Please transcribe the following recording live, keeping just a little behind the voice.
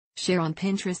Share on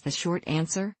Pinterest the short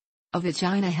answer? A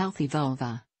vagina healthy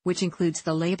vulva, which includes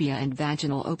the labia and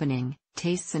vaginal opening,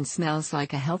 tastes and smells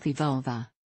like a healthy vulva.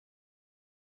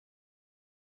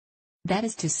 That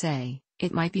is to say,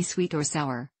 it might be sweet or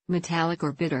sour, metallic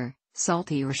or bitter,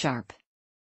 salty or sharp.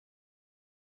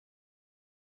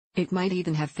 It might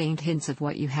even have faint hints of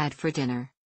what you had for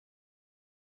dinner.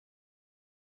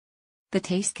 The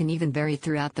taste can even vary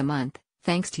throughout the month,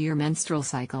 thanks to your menstrual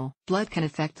cycle. Blood can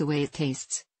affect the way it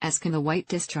tastes, as can the white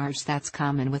discharge that's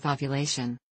common with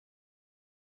ovulation.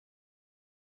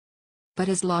 But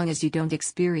as long as you don't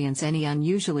experience any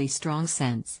unusually strong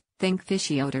scents, think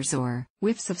fishy odors or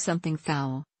whiffs of something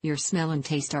foul, your smell and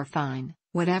taste are fine,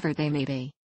 whatever they may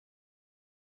be.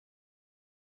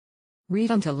 Read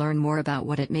on to learn more about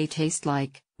what it may taste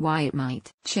like, why it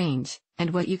might change, and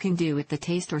what you can do if the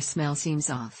taste or smell seems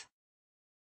off.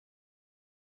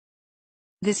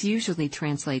 This usually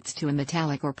translates to a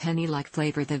metallic or penny-like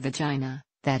flavor. The vagina,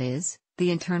 that is, the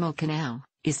internal canal,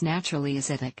 is naturally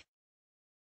acidic.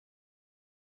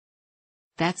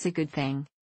 That's a good thing.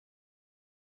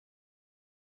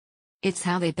 It's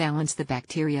how they balance the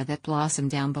bacteria that blossom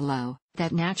down below.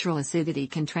 That natural acidity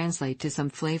can translate to some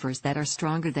flavors that are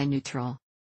stronger than neutral.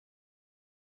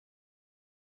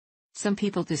 Some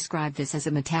people describe this as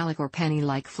a metallic or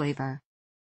penny-like flavor.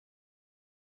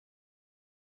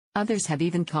 Others have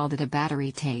even called it a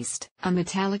battery taste. A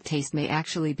metallic taste may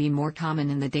actually be more common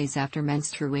in the days after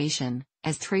menstruation,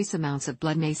 as trace amounts of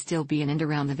blood may still be in and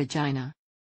around the vagina.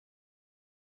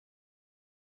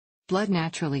 Blood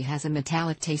naturally has a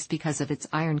metallic taste because of its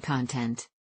iron content.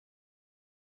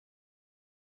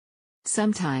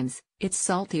 Sometimes, it's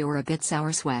salty or a bit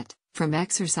sour. Sweat, from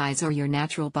exercise or your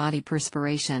natural body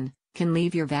perspiration, can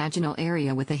leave your vaginal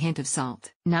area with a hint of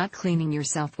salt. Not cleaning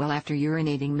yourself well after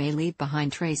urinating may leave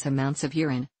behind trace amounts of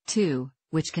urine, too,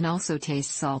 which can also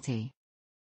taste salty.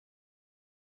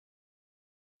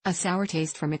 A sour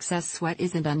taste from excess sweat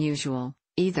isn't unusual,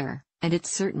 either, and it's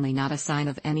certainly not a sign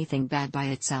of anything bad by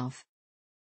itself.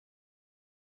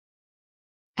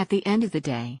 At the end of the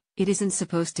day, it isn't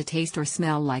supposed to taste or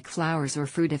smell like flowers or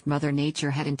fruit if Mother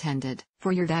Nature had intended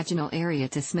for your vaginal area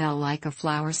to smell like a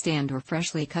flower stand or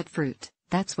freshly cut fruit.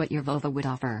 That's what your vulva would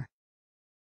offer.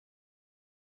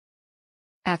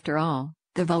 After all,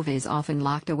 the vulva is often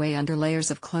locked away under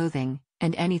layers of clothing,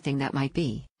 and anything that might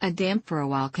be damp for a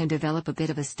while can develop a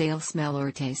bit of a stale smell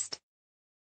or taste.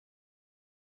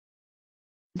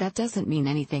 That doesn't mean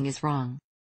anything is wrong.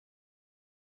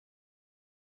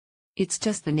 It's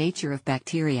just the nature of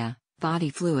bacteria, body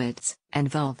fluids, and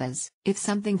vulvas. If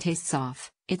something tastes off,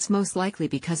 it's most likely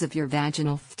because of your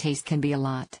vaginal taste can be a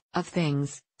lot of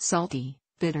things: salty,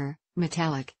 bitter,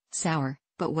 metallic, sour,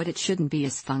 but what it shouldn't be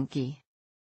is funky.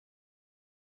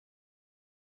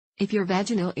 If your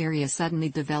vaginal area suddenly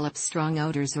develops strong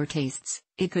odors or tastes,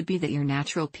 it could be that your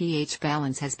natural pH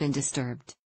balance has been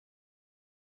disturbed.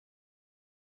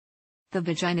 The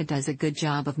vagina does a good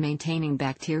job of maintaining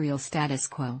bacterial status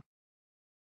quo.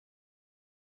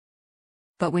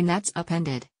 But when that's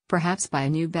upended, perhaps by a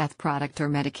new bath product or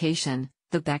medication,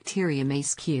 the bacteria may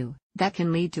skew. That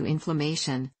can lead to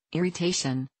inflammation,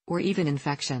 irritation, or even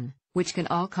infection, which can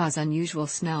all cause unusual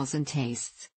smells and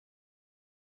tastes.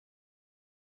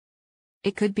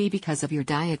 It could be because of your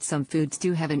diet. Some foods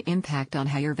do have an impact on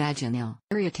how your vaginal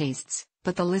area tastes,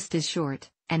 but the list is short,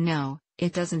 and no,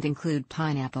 it doesn't include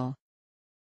pineapple.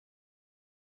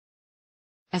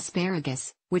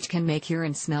 Asparagus, which can make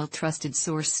urine smell. Trusted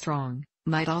source strong,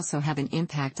 might also have an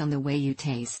impact on the way you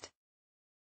taste.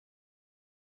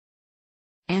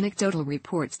 Anecdotal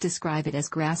reports describe it as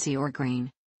grassy or green.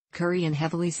 Curry and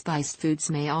heavily spiced foods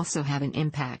may also have an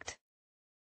impact.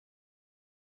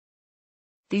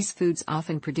 These foods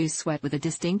often produce sweat with a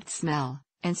distinct smell,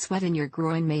 and sweat in your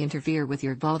groin may interfere with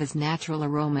your vulva's natural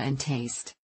aroma and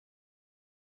taste.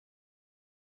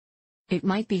 It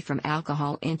might be from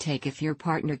alcohol intake. If your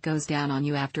partner goes down on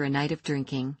you after a night of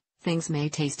drinking, things may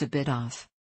taste a bit off.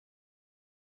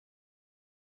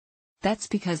 That's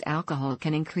because alcohol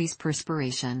can increase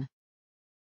perspiration.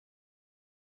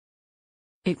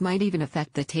 It might even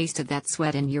affect the taste of that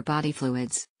sweat in your body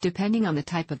fluids. Depending on the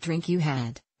type of drink you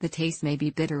had, the taste may be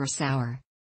bitter or sour.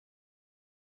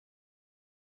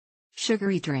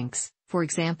 Sugary drinks, for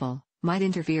example, might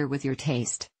interfere with your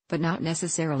taste, but not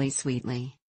necessarily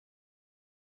sweetly.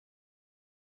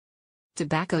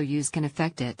 Tobacco use can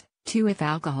affect it, too. If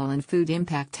alcohol and food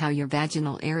impact how your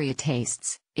vaginal area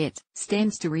tastes, it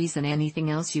stands to reason anything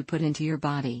else you put into your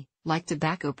body, like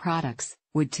tobacco products,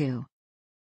 would too.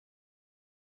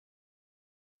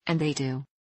 And they do.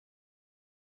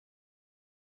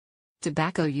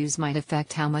 Tobacco use might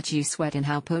affect how much you sweat and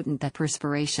how potent that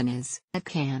perspiration is. That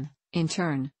can, in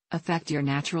turn, affect your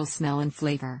natural smell and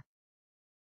flavor.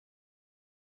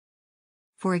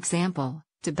 For example,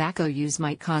 tobacco use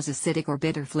might cause acidic or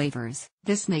bitter flavors.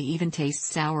 This may even taste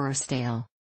sour or stale.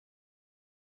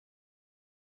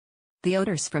 The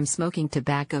odors from smoking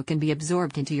tobacco can be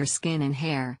absorbed into your skin and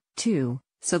hair, too,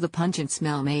 so the pungent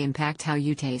smell may impact how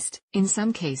you taste. In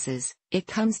some cases, it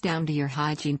comes down to your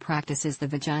hygiene practices. The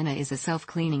vagina is a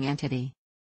self-cleaning entity.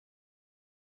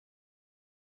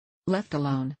 Left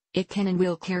alone, it can and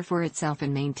will care for itself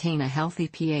and maintain a healthy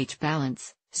pH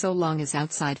balance, so long as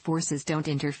outside forces don't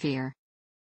interfere.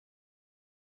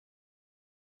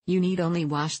 You need only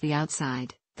wash the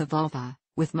outside, the vulva,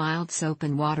 with mild soap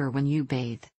and water when you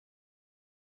bathe.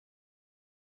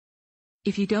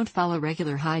 If you don't follow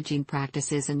regular hygiene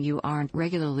practices and you aren't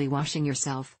regularly washing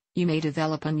yourself, you may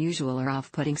develop unusual or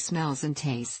off-putting smells and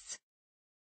tastes.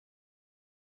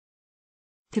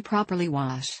 To properly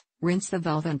wash, rinse the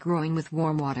vulva and groin with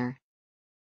warm water.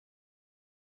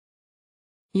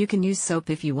 You can use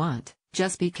soap if you want,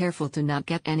 just be careful to not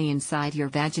get any inside your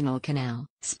vaginal canal.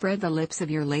 Spread the lips of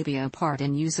your labia apart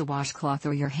and use a washcloth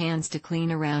or your hands to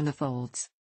clean around the folds.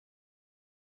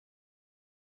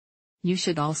 You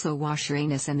should also wash your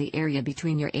anus and the area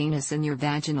between your anus and your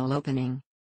vaginal opening.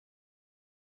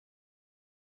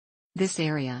 This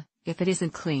area, if it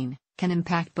isn't clean, can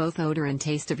impact both odor and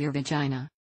taste of your vagina.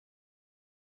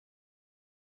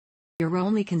 Your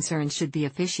only concern should be a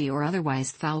fishy or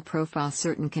otherwise foul profile.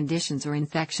 Certain conditions or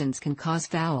infections can cause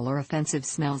foul or offensive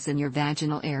smells in your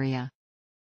vaginal area.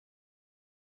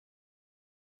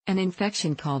 An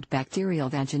infection called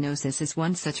bacterial vaginosis is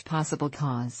one such possible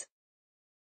cause.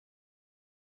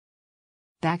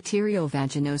 Bacterial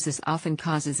vaginosis often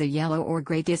causes a yellow or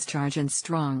gray discharge and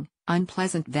strong,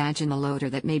 unpleasant vaginal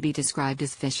odor that may be described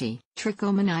as fishy.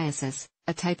 Trichomoniasis,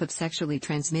 a type of sexually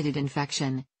transmitted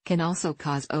infection, can also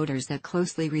cause odors that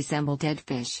closely resemble dead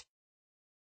fish.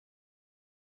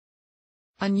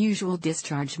 Unusual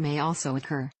discharge may also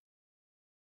occur.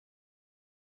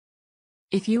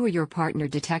 If you or your partner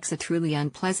detects a truly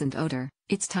unpleasant odor,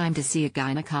 it's time to see a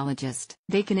gynecologist.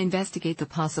 They can investigate the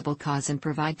possible cause and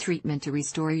provide treatment to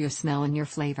restore your smell and your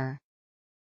flavor.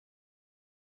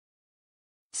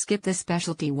 Skip the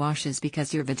specialty washes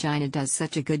because your vagina does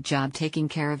such a good job taking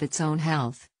care of its own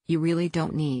health. You really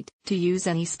don't need to use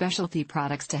any specialty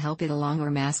products to help it along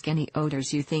or mask any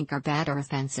odors you think are bad or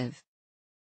offensive.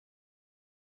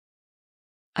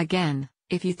 Again,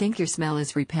 if you think your smell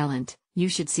is repellent, you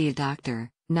should see a doctor,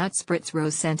 not spritz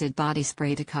rose-scented body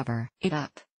spray to cover it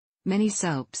up. Many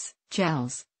soaps,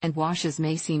 gels, and washes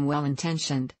may seem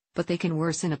well-intentioned, but they can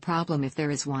worsen a problem if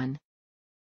there is one.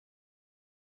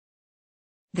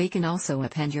 They can also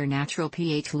upend your natural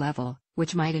pH level,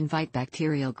 which might invite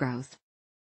bacterial growth.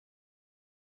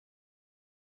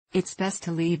 It's best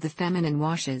to leave the feminine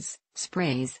washes,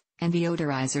 sprays, and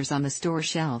deodorizers on the store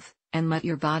shelf, and let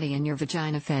your body and your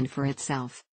vagina fend for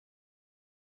itself.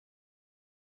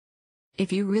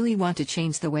 If you really want to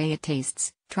change the way it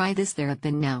tastes, try this. There have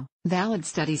been no valid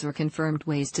studies or confirmed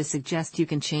ways to suggest you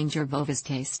can change your vulva's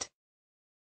taste.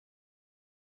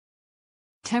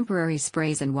 Temporary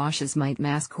sprays and washes might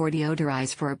mask or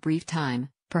deodorize for a brief time,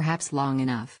 perhaps long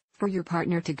enough for your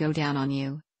partner to go down on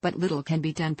you, but little can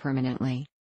be done permanently.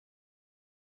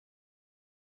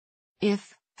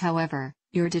 If, however,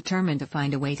 you're determined to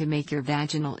find a way to make your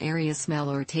vaginal area smell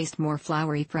or taste more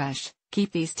flowery fresh,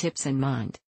 keep these tips in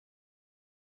mind.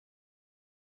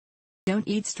 Don't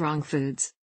eat strong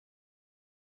foods.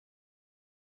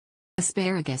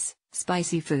 Asparagus,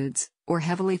 spicy foods, or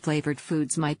heavily flavored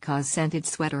foods might cause scented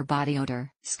sweat or body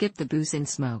odor. Skip the booze and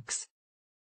smokes.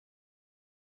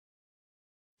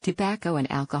 Tobacco and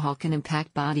alcohol can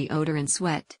impact body odor and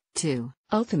sweat, too.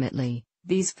 Ultimately,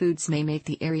 these foods may make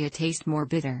the area taste more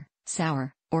bitter,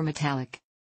 sour, or metallic.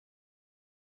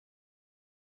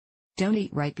 Don't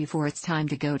eat right before it's time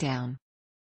to go down.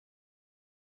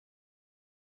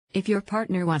 If your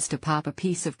partner wants to pop a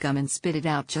piece of gum and spit it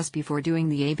out just before doing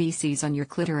the ABCs on your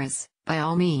clitoris, by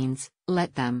all means,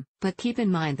 let them. But keep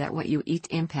in mind that what you eat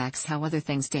impacts how other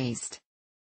things taste.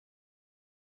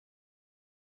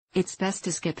 It's best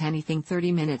to skip anything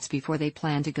 30 minutes before they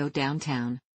plan to go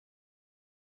downtown.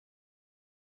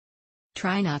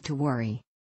 Try not to worry.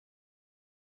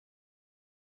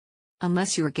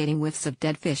 Unless you're getting whiffs of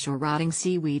dead fish or rotting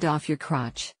seaweed off your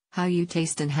crotch, how you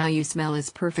taste and how you smell is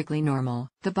perfectly normal.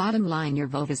 The bottom line, your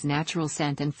vulva's natural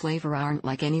scent and flavor aren't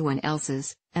like anyone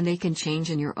else's, and they can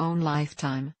change in your own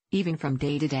lifetime, even from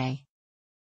day to day.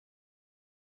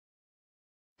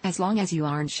 As long as you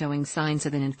aren't showing signs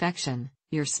of an infection,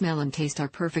 your smell and taste are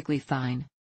perfectly fine.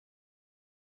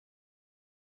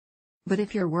 But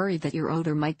if you're worried that your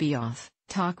odor might be off,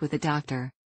 talk with a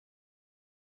doctor.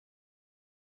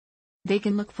 They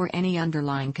can look for any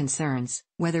underlying concerns,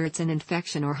 whether it's an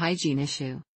infection or hygiene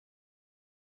issue.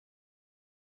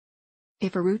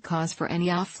 If a root cause for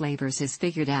any off flavors is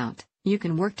figured out, you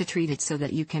can work to treat it so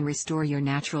that you can restore your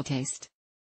natural taste.